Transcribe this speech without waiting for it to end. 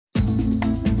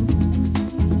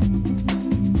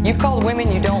You've called women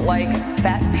you don't like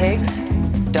fat pigs,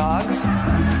 dogs,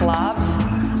 slobs,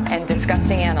 and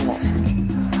disgusting animals.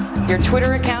 Your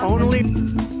Twitter account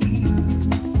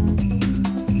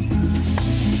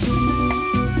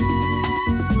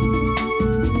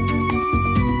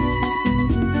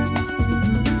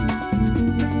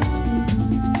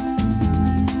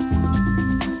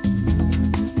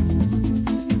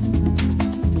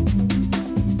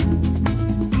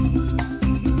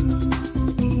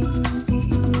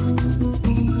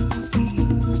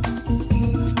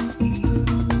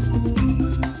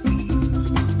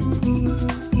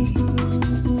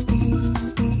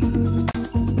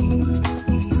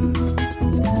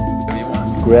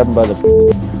grab him by the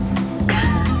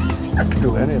I can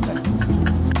do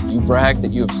anything. You brag that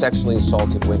you have sexually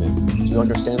assaulted women. Do you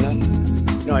understand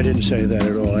that? No, I didn't say that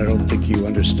at all. I don't think you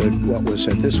understood what was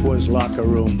said. This was locker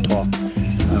room talk.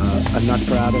 I'm not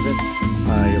proud of it.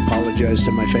 I apologize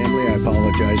to my family. I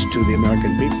apologize to the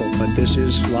American people. But this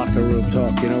is locker room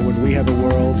talk. You know, when we have a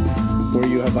world where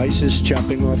you have ISIS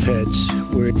chopping off heads,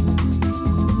 where